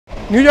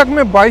New York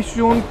में 22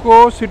 जून को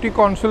city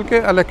council के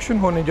इलेक्शन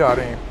होने जा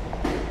रहे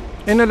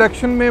हैं। इन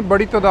इलेक्शन में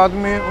बड़ी तादाद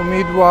में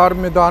उम्मीदवार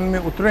मैदान में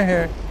उतरे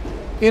हैं।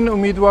 इन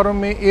उम्मीदवारों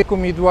में एक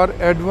उम्मीदवार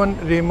एडविन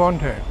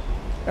रेमंड है।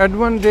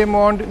 Edwin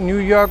Raymond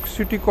New York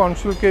city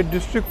council के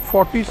डिस्ट्रिक्ट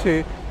 40 से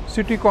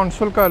सिटी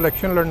काउंसिल का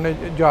इलेक्शन लड़ने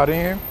जा रहे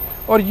हैं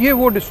और ये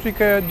वो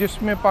डिस्ट्रिक्ट है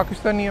जिसमें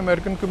पाकिस्तानी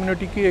अमेरिकन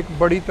कम्युनिटी की एक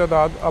बड़ी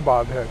तादाद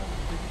आबाद है।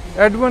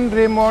 Edwin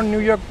Raymond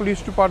New York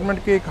police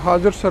department के एक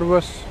हाजिर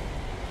सर्विस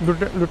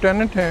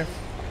लिeutenant हैं,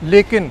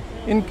 लेकिन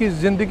इनकी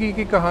ज़िंदगी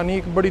की कहानी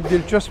एक बड़ी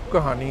दिलचस्प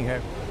कहानी है।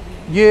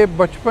 ये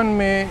बचपन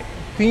में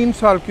 3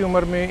 साल की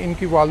उम्र में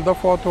इनकी वालदा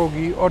फौत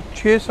होगी और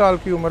 6 साल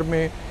की उम्र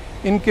में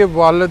इनके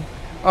वालिद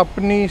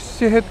अपनी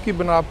सेहत की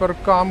बिना पर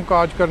काम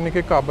काज करने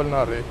के काबिल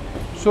ना रहे।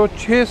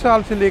 6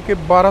 साल से लेकर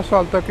 12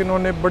 साल तक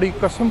इन्होंने बड़ी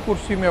कसम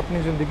पुरसी में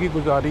अपनी ज़िंदगी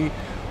गुजारी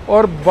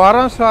और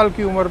 12 साल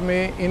की उम्र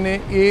में इन्हें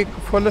एक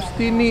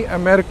फ़लस्तीनी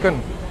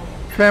अमेरिकन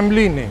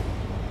फैमिली ने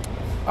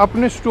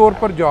अपने स्टोर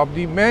पर जॉब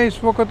दी। मैं इस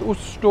वक्त उस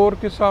स्टोर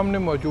के सामने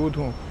मौजूद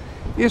हूँ।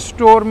 इस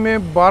स्टोर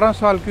में 12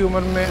 साल की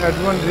उम्र में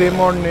एडविन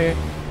रेमंड ने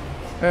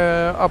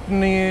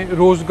अपनी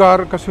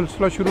रोज़गार का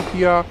सिलसिला शुरू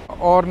किया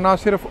और ना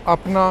सिर्फ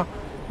अपना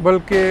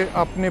बल्कि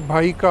अपने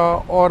भाई का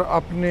और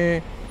अपने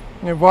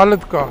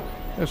वालिद का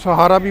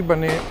सहारा भी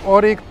बने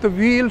और एक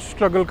तवील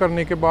स्ट्रगल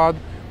करने के बाद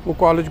वो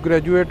कॉलेज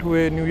ग्रेजुएट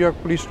हुए, न्यूयॉर्क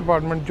पुलिस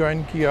डिपार्टमेंट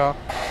ज्वाइन किया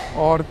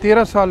और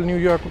 13 साल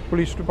न्यूयॉर्क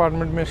पुलिस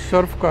डिपार्टमेंट में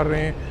सर्व कर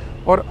रहे हैं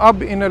और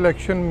अब इन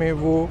इलेक्शन में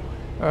वो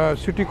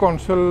सिटी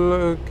काउंसिल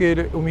के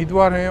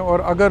उम्मीदवार हैं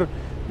और अगर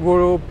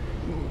वो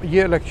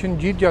ये इलेक्शन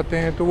जीत जाते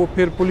हैं तो वो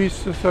फिर पुलिस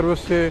सर्विस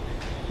से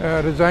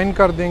रिज़ाइन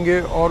कर देंगे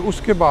और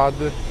उसके बाद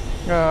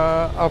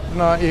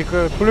अपना एक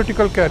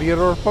पॉलिटिकल कैरियर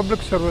और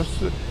पब्लिक सर्विस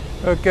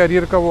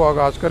कैरियर का वो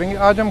आगाज़ करेंगे।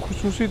 आज हम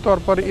खुसूसी तौर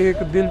पर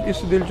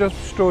इस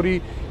दिलचस्प स्टोरी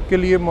के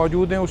लिए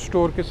मौजूद हैं उस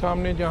स्टोर के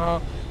सामने, जहाँ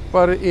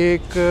पर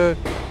एक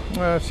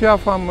स्याह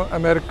फाम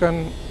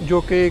अमेरिकन जो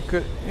कि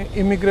एक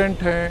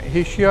इमिग्रेंट हैं,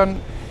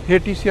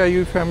 हेटी से आई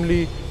हुई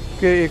फैमिली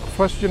के एक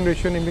फर्स्ट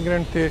जनरेशन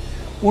इमिग्रेंट थे,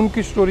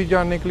 उनकी स्टोरी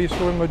जानने के लिए इस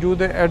वक्त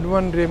मौजूद है।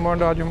 एडविन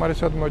रेमंड आज हमारे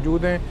साथ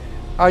मौजूद हैं।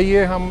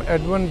 आइए हम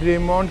एडविन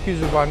रेमंड की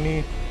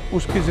ज़ुबानी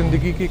उसकी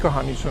ज़िंदगी की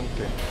कहानी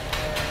सुनते हैं।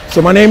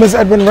 So my name is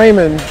Edwin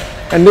Raymond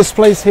and this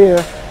place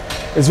here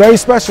is very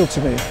special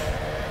to me.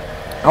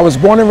 I was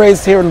born and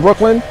raised here in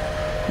Brooklyn.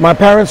 My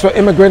parents were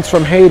immigrants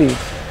from Haiti.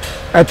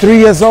 At 3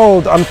 years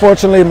old,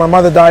 unfortunately, my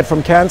mother died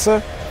from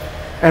cancer,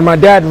 and my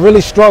dad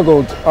really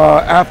struggled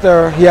after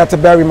he had to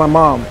bury my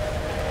mom.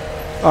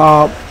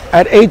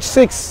 At age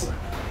 6,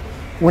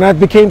 when I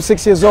became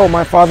 6 years old,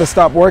 my father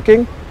stopped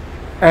working,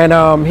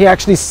 and he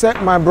actually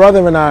sent my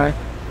brother and I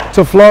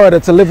to Florida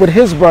to live with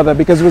his brother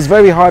because it was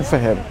very hard for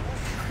him.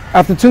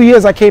 After 2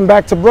 years, I came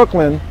back to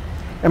Brooklyn,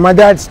 and my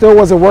dad still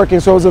wasn't working,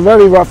 so it was a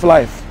very rough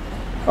life.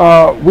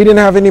 We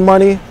didn't have any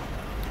money.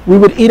 We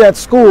would eat at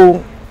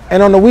school,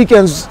 and on the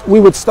weekends we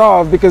would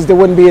starve because there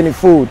wouldn't be any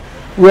food.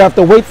 We have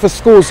to wait for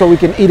school so we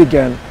can eat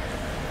again.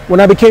 When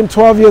I became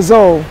 12 years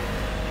old,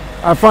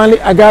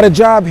 I got a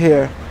job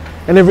here,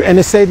 and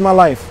it saved my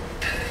life.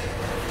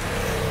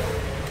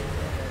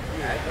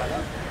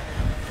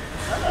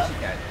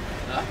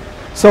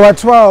 So at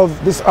 12,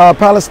 this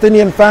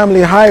Palestinian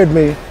family hired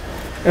me,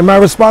 and my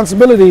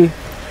responsibility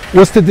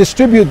was to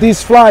distribute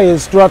these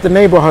flyers throughout the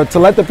neighborhood to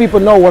let the people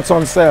know what's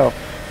on sale.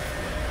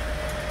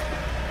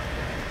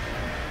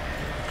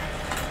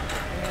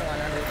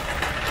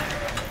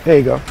 There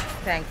you go.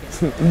 Thank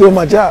you. I'm doing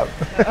my job.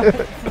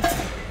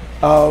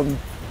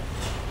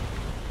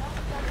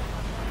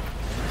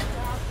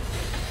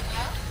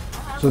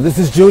 So this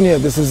is Junior.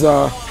 This is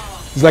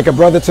he's like a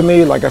brother to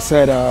me. Like I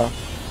said,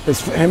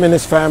 it's him and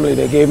his family.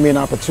 They gave me an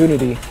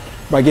opportunity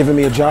by giving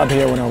me a job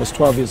here when I was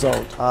 12 years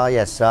old.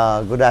 Yes,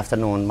 good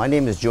afternoon. My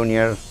name is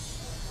Junior.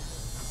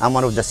 I'm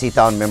one of the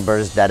C-Town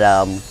members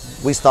that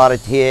we started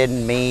here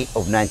in May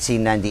of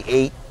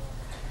 1998.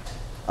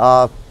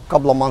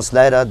 Couple of months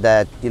later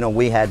that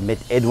we had met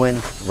Edwin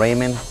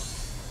Raymond,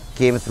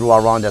 came through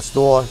around the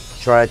store,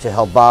 tried to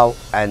help out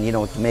and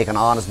to make an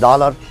honest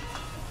dollar.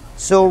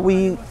 So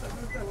we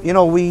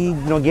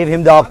gave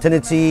him the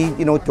opportunity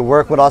to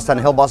work with us and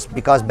help us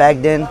because back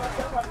then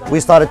we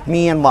started,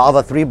 me and my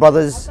other 3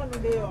 brothers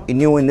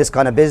new in this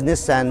kind of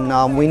business,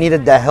 and we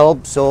needed the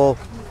help. So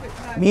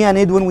me and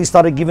Edwin, we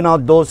started giving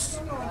out those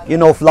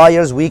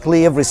flyers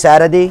weekly every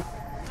Saturday.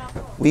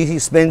 We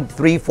spent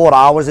 3-4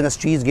 hours in the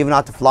streets giving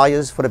out the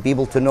flyers for the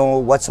people to know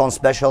what's on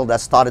special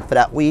that started for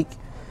that week.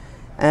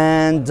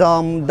 And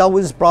that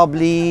was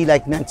probably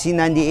like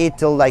 1998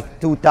 till like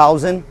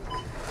 2000.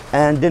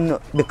 And then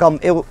become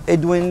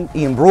Edwin,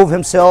 he improved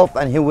himself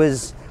and he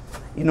was,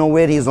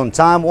 where he's on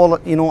time all,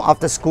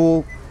 after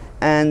school.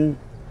 And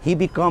he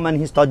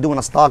started doing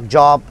a stock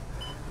job,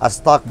 a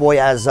stock boy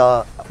as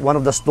one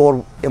of the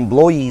store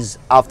employees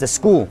after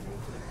school,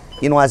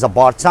 as a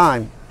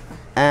part-time.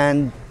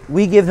 And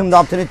we gave him the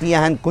opportunity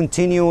and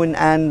continuing,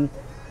 and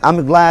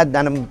I'm glad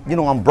and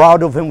I'm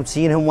proud of him,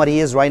 seeing him what he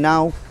is right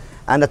now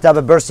and the type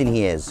of person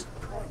he is.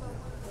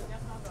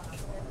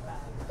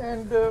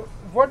 And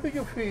what do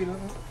you feel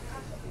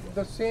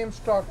the same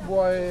stock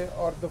boy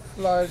or the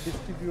flyer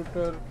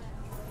distributor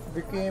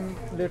became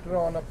later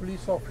on a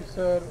police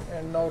officer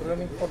and now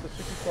running for the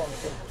city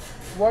council.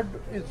 What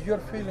is your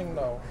feeling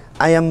now?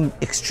 I am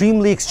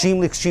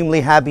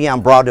extremely happy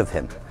and proud of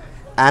him,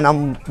 and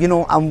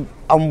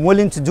I'm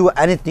willing to do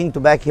anything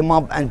to back him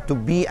up and to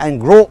be and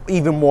grow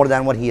even more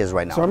than what he is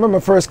right now. So I remember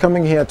first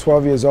coming here at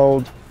 12 years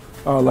old.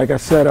 Like I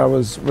said, I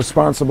was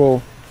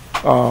responsible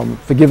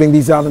for giving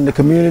these out in the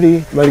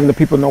community, letting the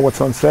people know what's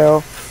on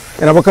sale.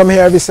 And I would come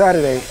here every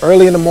Saturday,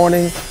 early in the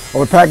morning. I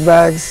would pack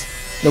bags,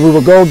 then we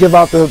would go give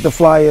out the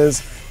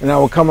flyers, and I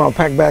would come out,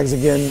 pack bags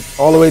again,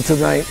 all the way to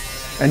night,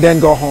 and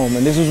then go home.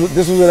 And this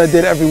is what I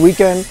did every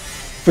weekend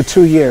for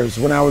 2 years.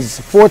 When I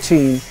was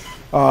 14,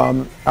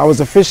 I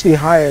was officially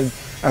hired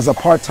as a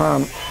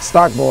part-time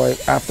stock boy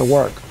after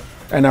work.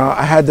 And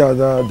I had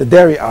the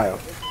dairy aisle.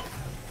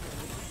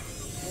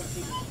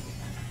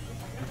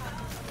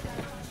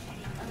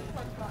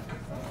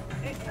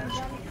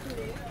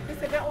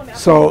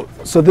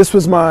 So this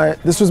was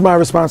my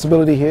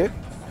responsibility here.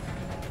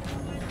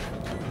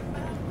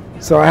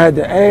 So I had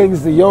the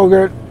eggs, the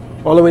yogurt,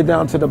 all the way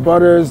down to the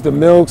butters, the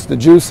milks, the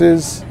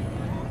juices.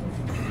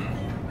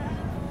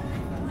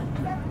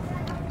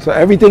 So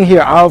everything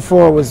here, aisle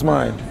 4, was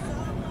mine.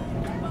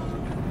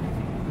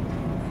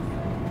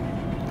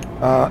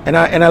 And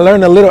I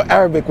learned a little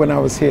Arabic when I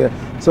was here.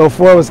 So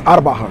 4 was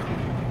Arbaha.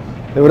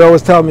 They would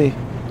always tell me,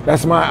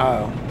 that's my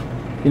aisle.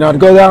 You know, I'd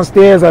go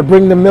downstairs, I'd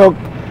bring the milk,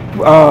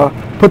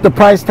 put the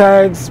price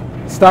tags,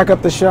 stock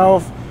up the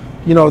shelf,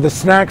 you know, the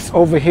snacks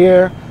over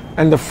here,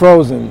 and the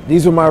frozen.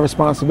 These were my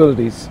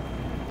responsibilities.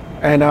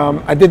 And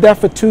I did that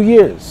for 2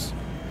 years.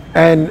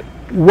 And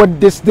what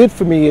this did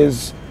for me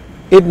is,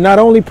 it not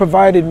only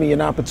provided me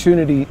an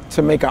opportunity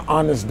to make an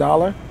honest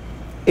dollar,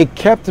 it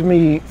kept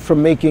me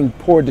from making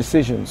poor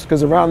decisions.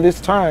 Because around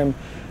this time,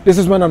 this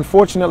is when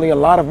unfortunately a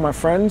lot of my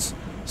friends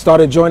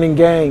started joining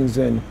gangs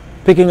and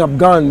picking up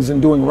guns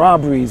and doing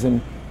robberies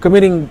and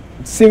committing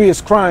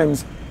serious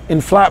crimes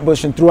in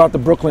Flatbush and throughout the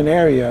Brooklyn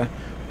area.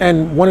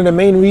 And one of the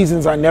main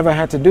reasons I never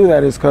had to do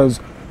that is because,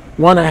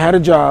 one, I had a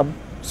job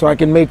so I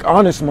can make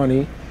honest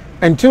money,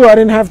 and 2, I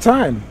didn't have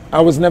time. I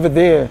was never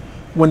there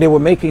when they were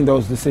making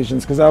those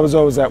decisions because I was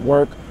always at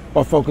work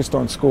or focused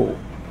on school.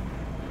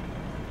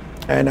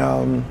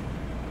 And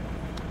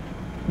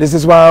this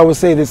is why I always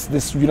say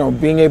this, you know,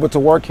 being able to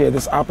work here,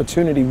 this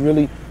opportunity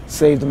really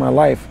saved my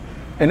life.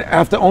 And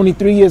after only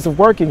 3 years of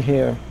working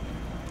here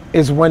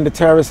is when the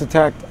terrorist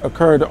attack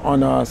occurred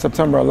on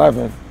September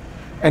 11th.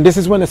 And this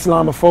is when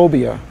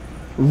Islamophobia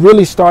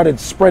really started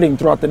spreading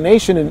throughout the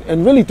nation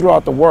and really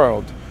throughout the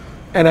world.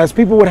 And as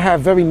people would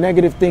have very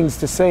negative things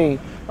to say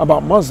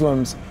about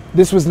Muslims,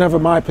 this was never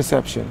my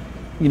perception.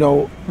 You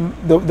know,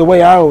 the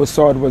way I always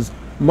saw it was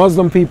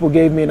Muslim people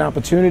gave me an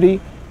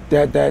opportunity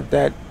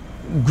that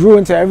grew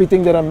into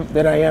everything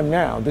that I am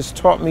now. This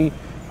taught me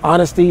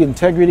honesty,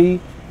 integrity,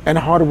 and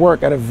hard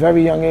work at a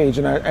very young age.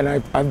 And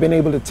I've been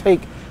able to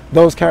take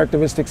those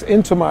characteristics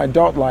into my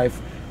adult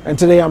life. And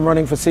today I'm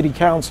running for city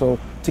council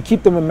to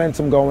keep the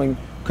momentum going,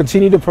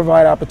 continue to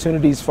provide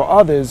opportunities for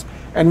others,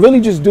 and really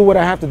just do what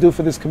I have to do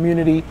for this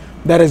community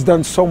that has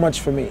done so much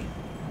for me.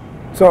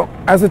 So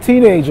as a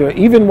teenager,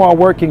 even while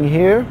working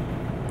here,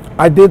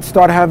 I did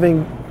start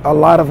having a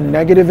lot of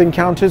negative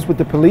encounters with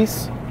the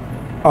police.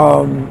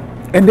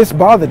 And this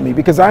bothered me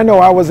because I know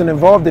I wasn't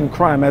involved in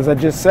crime. As I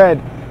just said,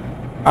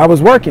 I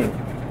was working.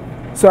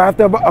 So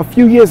after a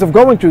few years of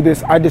going through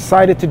this, I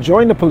decided to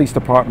join the police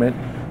department.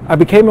 I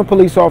became a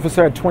police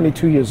officer at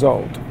 22 years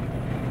old.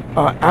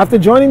 After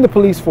joining the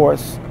police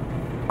force,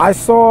 I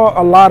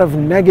saw a lot of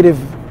negative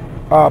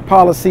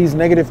policies,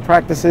 negative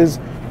practices,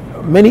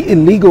 many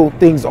illegal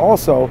things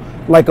also,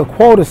 like a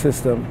quota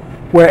system,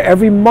 where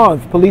every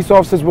month police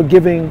officers were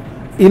giving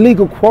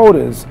illegal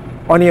quotas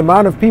on the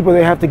amount of people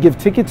they have to give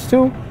tickets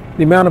to,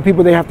 the amount of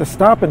people they have to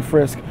stop and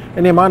frisk,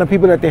 and the amount of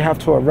people that they have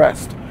to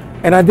arrest.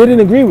 And I didn't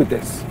agree with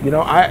this. You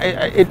know,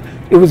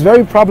 it was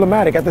very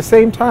problematic. At the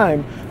same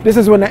time, this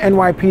is when the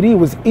NYPD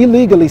was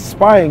illegally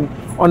spying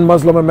on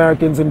Muslim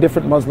Americans and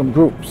different Muslim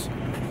groups.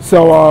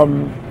 So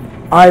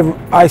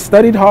I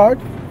studied hard.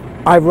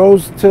 I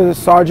rose to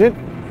sergeant.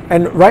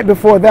 And right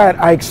before that,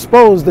 I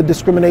exposed the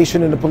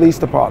discrimination in the police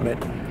department.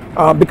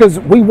 Because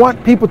we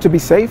want people to be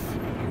safe.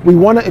 We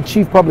want to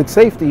achieve public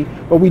safety,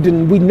 but we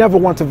never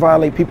want to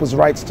violate people's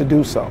rights to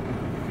do so.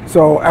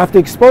 So after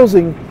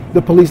exposing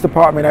the police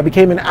department, I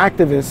became an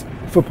activist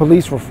for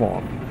police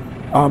reform.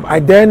 I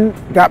then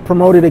got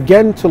promoted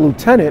again to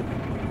lieutenant,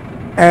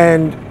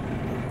 and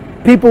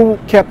people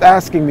kept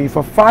asking me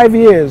for 5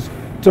 years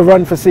to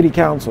run for city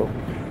council.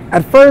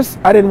 At first,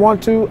 I didn't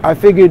want to. I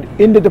figured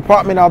in the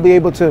department I'll be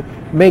able to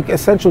make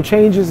essential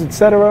changes,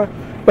 etc.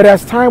 But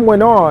as time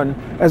went on,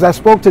 as I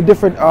spoke to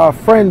different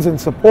friends and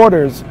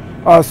supporters,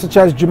 such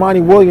as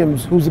Jumani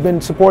Williams, who's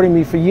been supporting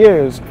me for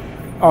years,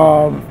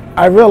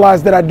 I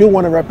realized that I do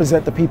want to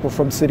represent the people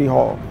from City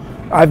Hall.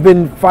 I've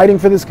been fighting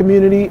for this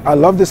community. I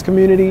love this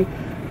community.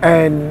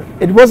 And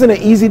it wasn't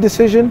an easy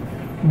decision,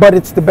 but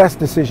it's the best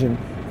decision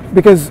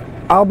because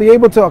I'll be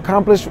able to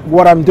accomplish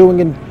what I'm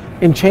doing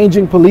in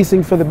changing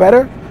policing for the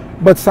better,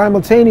 but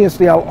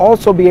simultaneously I'll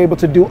also be able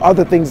to do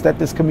other things that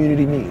this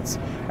community needs.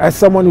 As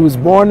someone who was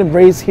born and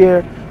raised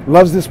here,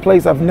 loves this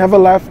place, I've never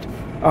left,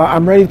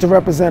 I'm ready to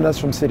represent us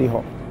from City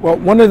Hall. Well,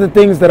 one of the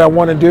things that I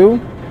want to do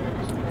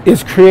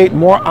is create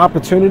more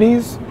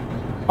opportunities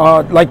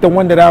like the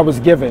one that I was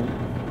given.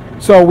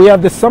 So we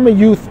have the Summer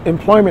Youth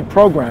Employment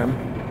Program,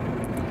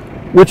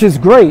 which is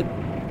great,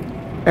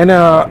 and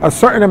a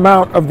certain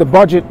amount of the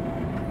budget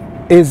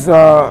is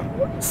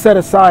set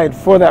aside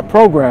for that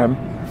program.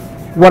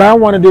 What I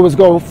want to do is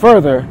go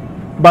further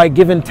by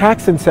giving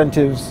tax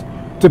incentives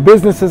to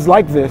businesses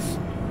like this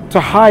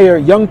to hire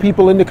young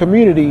people in the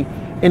community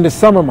in the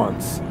summer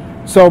months.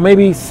 So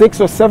maybe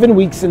 6 or 7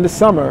 weeks in the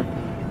summer,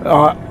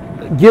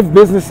 give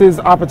businesses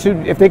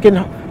opportunity. If they can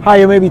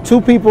hire maybe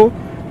 2 people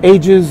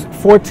ages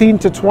 14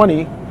 to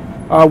 20,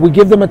 we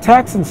give them a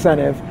tax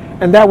incentive,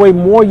 and that way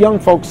more young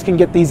folks can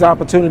get these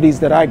opportunities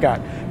that I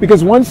got.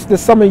 Because once the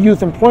summer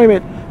youth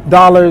employment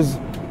dollars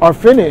are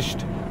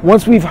finished,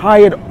 once we've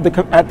hired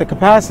at the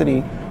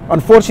capacity,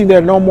 unfortunately there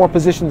are no more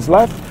positions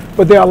left,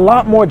 but there are a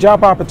lot more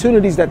job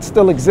opportunities that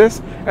still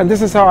exist, and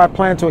this is how I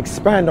plan to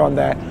expand on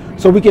that,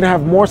 so we can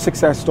have more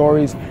success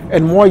stories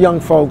and more young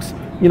folks,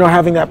 you know,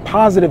 having that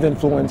positive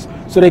influence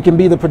so they can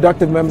be the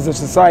productive members of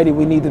society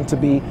we need them to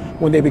be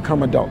when they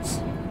become adults.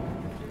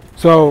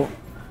 So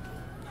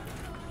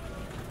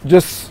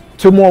just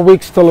 2 more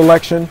weeks till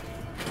election.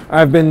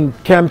 I've been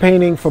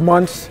campaigning for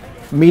months,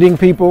 meeting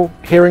people,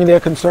 hearing their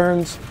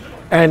concerns,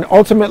 and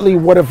ultimately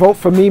what a vote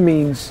for me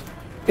means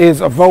is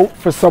a vote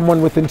for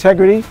someone with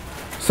integrity,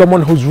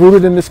 someone who's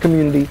rooted in this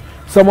community,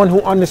 someone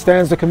who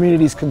understands the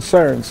community's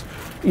concerns.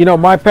 You know,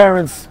 my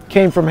parents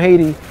came from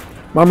Haiti.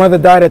 My mother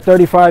died at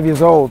 35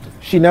 years old.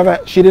 She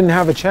didn't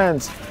have a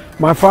chance.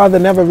 My father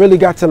never really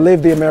got to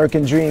live the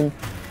American dream.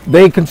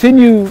 They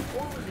continue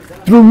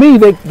through me.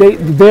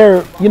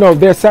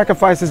 Their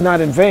sacrifice is not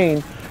in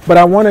vain. But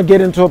I want to get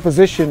into a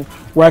position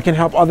where I can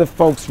help other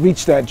folks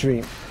reach that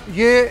dream.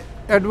 ये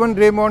Edwin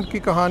Raymond की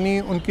कहानी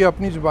उनकी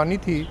अपनी ज़बानी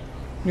थी।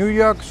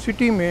 New York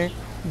city में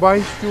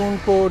 22 जून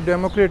को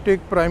democratic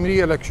primary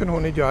election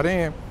होने जा रहे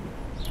हैं।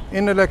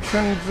 इन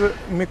इलेक्शंस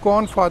में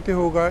कौन फातेह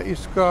होगा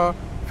इसका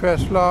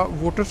फ़ैसला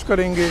वोटर्स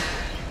करेंगे,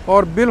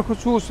 और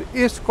बिलखुसूस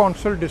इस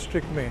कौंसल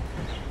डिस्ट्रिक्ट में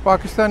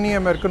पाकिस्तानी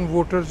अमेरिकन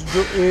वोटर्स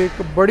जो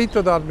एक बड़ी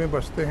तादाद में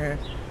बसते हैं,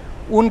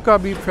 उनका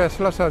भी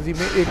फ़ैसला साजी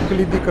में एक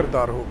कलीदी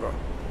किरदार होगा।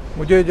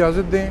 मुझे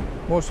इजाज़त दें।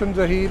 मोहसिन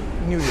ज़हीर,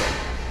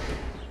 न्यूयॉर्क।